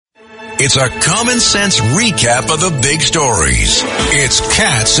It's a common sense recap of the big stories. It's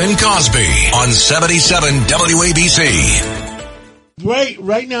Katz and Cosby on 77 WABC.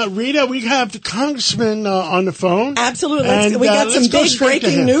 Right now, Rita, we have the congressman on the phone. Absolutely. And, we got some big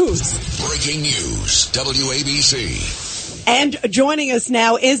breaking news. Breaking news, WABC. And joining us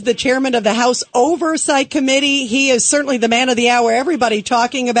now is the chairman of the House Oversight Committee. He is certainly the man of the hour. Everybody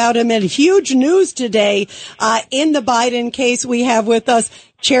talking about him. And huge news today in the Biden case. We have with us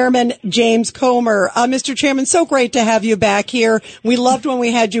Chairman James Comer. Mr. Chairman, so great to have you back here. We loved when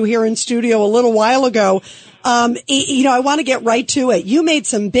we had you here in studio a little while ago. I want to get right to it. You made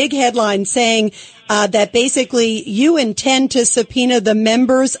some big headlines saying that basically you intend to subpoena the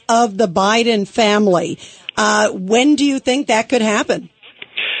members of the Biden family. When do you think that could happen?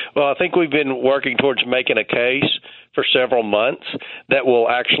 Well, I think we've been working towards making a case for several months that will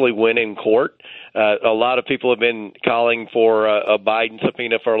actually win in court. A lot of people have been calling for a Biden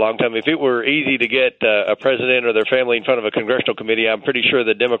subpoena for a long time. If it were easy to get a president or their family in front of a congressional committee, I'm pretty sure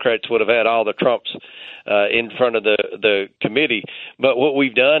the Democrats would have had all the Trumps in front of the committee. But what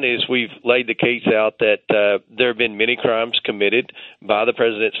we've done is we've laid the case out that there have been many crimes committed by the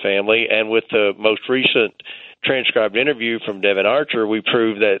president's family, and with the most recent transcribed interview from Devin Archer, we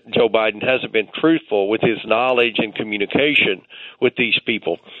prove that Joe Biden hasn't been truthful with his knowledge and communication with these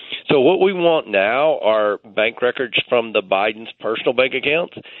people. So what we want now are bank records from the Biden's personal bank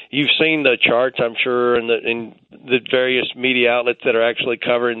accounts. You've seen the charts, I'm sure, in the various media outlets that are actually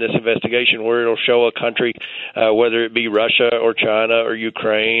covering this investigation, where it'll show a country, whether it be Russia or China or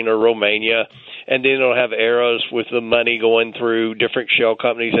Ukraine or Romania, and then it'll have arrows with the money going through different shell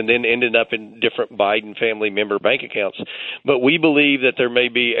companies and then ending up in different Biden family member bank accounts. But we believe that there may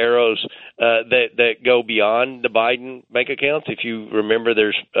be arrows that go beyond the Biden bank accounts. If you remember,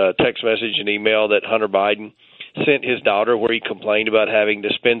 there's a text message and email that Hunter Biden sent his daughter where he complained about having to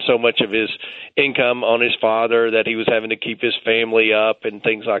spend so much of his income on his father that he was having to keep his family up and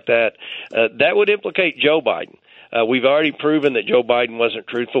things like that. That would implicate Joe Biden. We've already proven that Joe Biden wasn't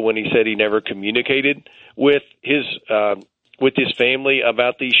truthful when he said he never communicated with his family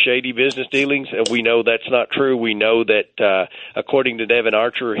about these shady business dealings. And we know that's not true. We know that, according to Devin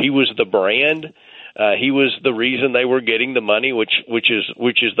Archer, he was the brand. He was the reason they were getting the money, which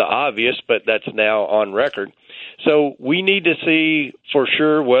is the obvious, but that's now on record. So we need to see for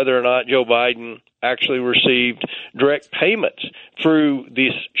sure whether or not Joe Biden actually received direct payments through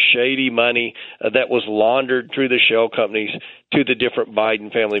this shady money that was laundered through the shell companies to the different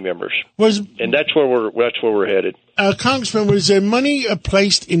Biden family members. And that's where we're headed. Congressman, was there money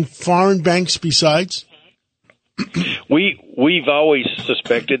placed in foreign banks besides? We've always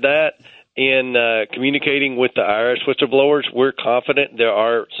suspected that. In communicating with the IRS whistleblowers, we're confident there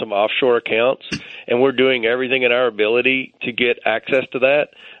are some offshore accounts, and we're doing everything in our ability to get access to that.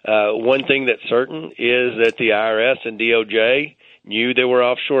 One thing that's certain is that the IRS and DOJ knew there were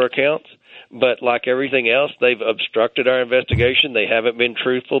offshore accounts, but like everything else, they've obstructed our investigation. They haven't been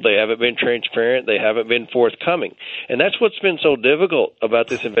truthful. They haven't been transparent. They haven't been forthcoming. And that's what's been so difficult about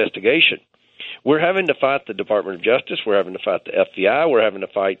this investigation. We're having to fight the Department of Justice. We're having to fight the FBI. We're having to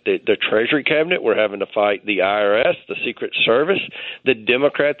fight the Treasury Cabinet. We're having to fight the IRS, the Secret Service, the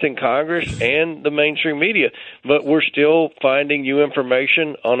Democrats in Congress, and the mainstream media. But we're still finding new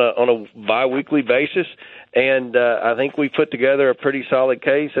information on a biweekly basis. And I think we put together a pretty solid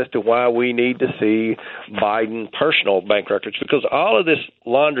case as to why we need to see Biden personal bank records, because all of this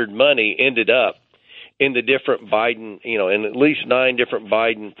laundered money ended up in the different Biden, in at least 9 different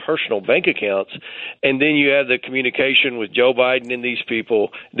Biden personal bank accounts. And then you have the communication with Joe Biden and these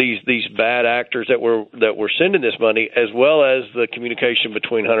people, these bad actors that were sending this money, as well as the communication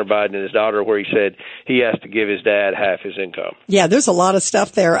between Hunter Biden and his daughter, where he said he has to give his dad half his income. Yeah, there's a lot of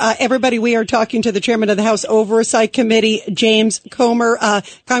stuff there. Everybody, we are talking to the chairman of the House Oversight Committee, James Comer.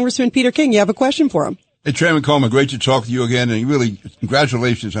 Congressman Peter King, you have a question for him. Hey, Chairman Comer, great to talk to you again, and really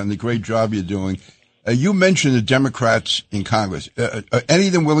congratulations on the great job you're doing. You mentioned the Democrats in Congress. Are any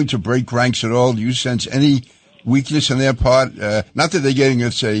of them willing to break ranks at all? Do you sense any weakness on their part? Not that they're getting,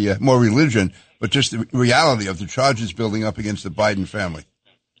 let's say, more religion, but just the reality of the charges building up against the Biden family.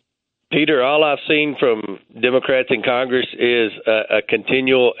 Peter, all I've seen from Democrats in Congress is a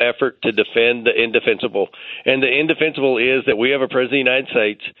continual effort to defend the indefensible. And the indefensible is that we have a president of the United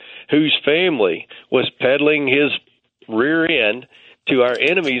States whose family was peddling his rear end to our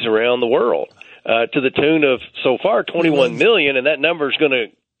enemies around the world. To the tune of, so far, 21 million, and that number is going to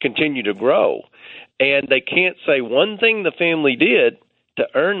continue to grow. And they can't say one thing the family did to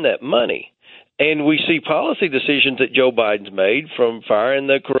earn that money. And we see policy decisions that Joe Biden's made, from firing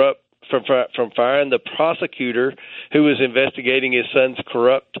the prosecutor who was investigating his son's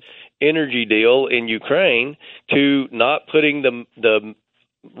corrupt energy deal in Ukraine to not putting the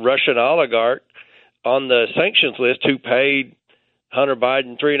Russian oligarch on the sanctions list who paid Hunter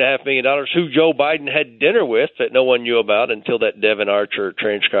Biden $3.5 million, who Joe Biden had dinner with that no one knew about until that Devin Archer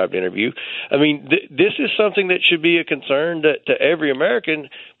transcribed interview. I mean, this is something that should be a concern to every American,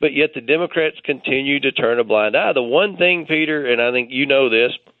 but yet the Democrats continue to turn a blind eye. The one thing, Peter, and I think you know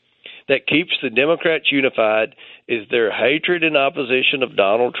this, that keeps the Democrats unified is their hatred and opposition of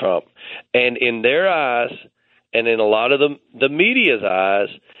Donald Trump. And in their eyes, and in a lot of the media's eyes,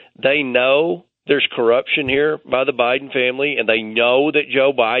 they know there's corruption here by the Biden family, and they know that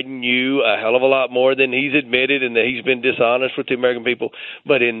Joe Biden knew a hell of a lot more than he's admitted and that he's been dishonest with the American people.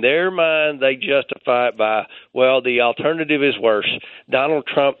 But in their mind, they justify it by, well, the alternative is worse. Donald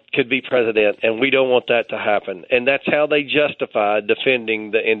Trump could be president, and we don't want that to happen. And that's how they justify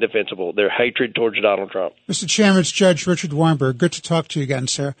defending the indefensible, their hatred towards Donald Trump. Mr. Chairman, it's Judge Richard Weinberg. Good to talk to you again,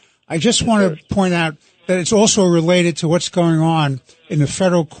 sir. I just want to point out that it's also related to what's going on in the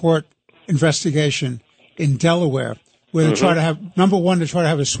federal court investigation in Delaware, where they try to have, number one, they try to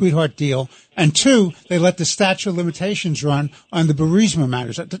have a sweetheart deal, and two, they let the statute of limitations run on the Burisma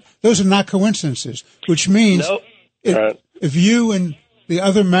matters. Those are not coincidences, which means if you and the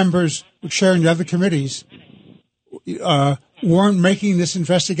other members sharing the other committees weren't making this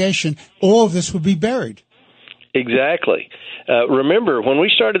investigation, all of this would be buried. Exactly. Remember, when we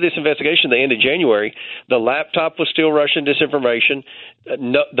started this investigation at the end of January, the laptop was still Russian disinformation.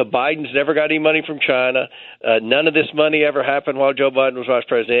 The Bidens never got any money from China. None of this money ever happened while Joe Biden was vice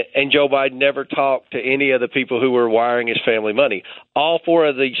president, and Joe Biden never talked to any of the people who were wiring his family money. All four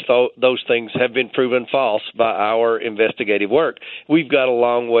of those things have been proven false by our investigative work. We've got a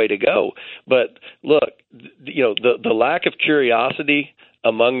long way to go. But look, the lack of curiosity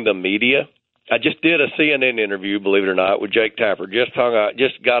among the media. I just did a CNN interview, believe it or not, with Jake Tapper. Just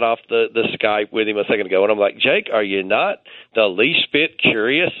got off the Skype with him a second ago, and I'm like, Jake, are you not the least bit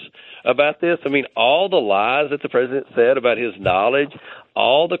curious about this? I mean, all the lies that the president said about his knowledge,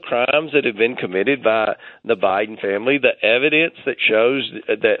 all the crimes that have been committed by the Biden family, the evidence that shows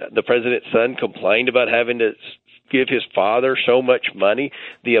that the president's son complained about having to give his father so much money,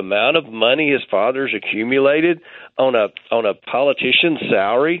 the amount of money his father's accumulated on a politician's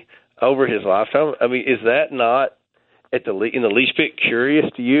salary over his lifetime. I mean, is that not in the least bit curious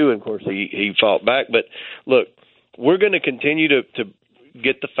to you? And of course, he fought back. But look, we're going to continue to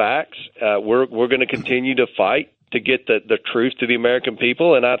get the facts. We're going to continue to fight to get the truth to the American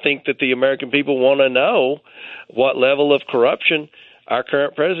people. And I think that the American people want to know what level of corruption our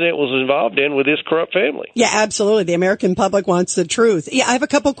current president was involved in with his corrupt family. Yeah, absolutely. The American public wants the truth. Yeah, I have a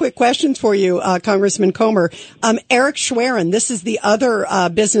couple quick questions for you, Congressman Comer. Eric Schwerin, this is the other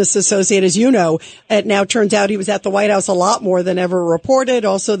business associate, as you know. It now turns out he was at the White House a lot more than ever reported,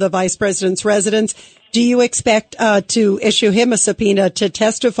 also the vice president's residence. Do you expect to issue him a subpoena to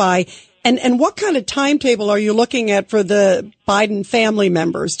testify? And what kind of timetable are you looking at for the Biden family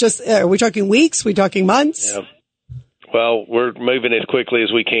members? Just are we talking weeks? Are we talking months? Yeah. Well, we're moving as quickly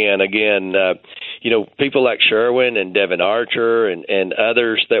as we can. Again, people like Sherwin and Devin Archer and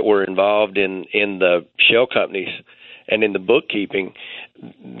others that were involved in the shell companies and in the bookkeeping,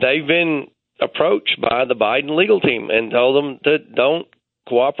 they've been approached by the Biden legal team and told them that don't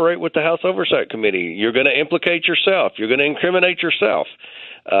cooperate with the House Oversight Committee. You're going to implicate yourself. You're going to incriminate yourself.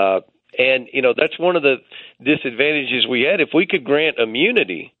 And that's one of the disadvantages we had. If we could grant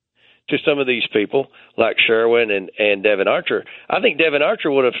immunity to some of these people like Sherwin and Devin Archer, I think Devin Archer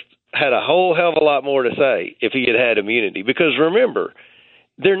would have had a whole hell of a lot more to say if he had immunity. Because remember,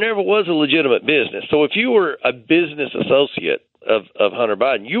 there never was a legitimate business. So if you were a business associate of Hunter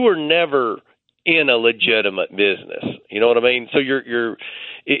Biden, you were never in a legitimate business. You know what I mean? So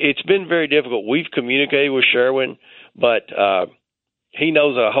it's been very difficult. We've communicated with Sherwin, but he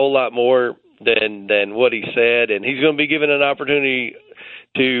knows a whole lot more than what he said, and he's going to be given an opportunity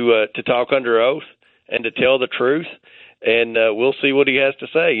to talk under oath and to tell the truth, and we'll see what he has to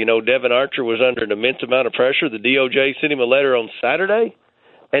say. Devin Archer was under an immense amount of pressure. The DOJ sent him a letter on Saturday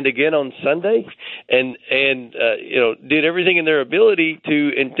and again on Sunday, and did everything in their ability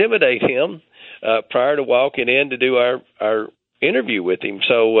to intimidate him prior to walking in to do our interview with him.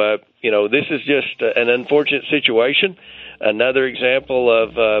 So, this is just an unfortunate situation, another example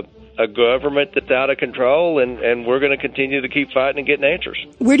of a government that's out of control, and we're going to continue to keep fighting and getting answers.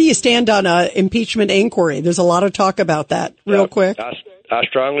 Where do you stand on impeachment inquiry? There's a lot of talk about that. Real quick. I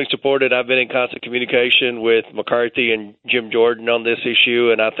strongly support it. I've been in constant communication with McCarthy and Jim Jordan on this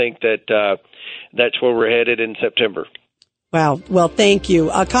issue, and I think that that's where we're headed in September. Wow. Well, thank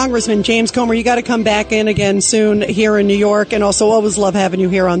you. Congressman James Comer, you got to come back in again soon here in New York, and also always love having you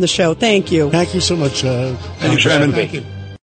here on the show. Thank you. Thank you so much. Thank you, Chairman. Thank you.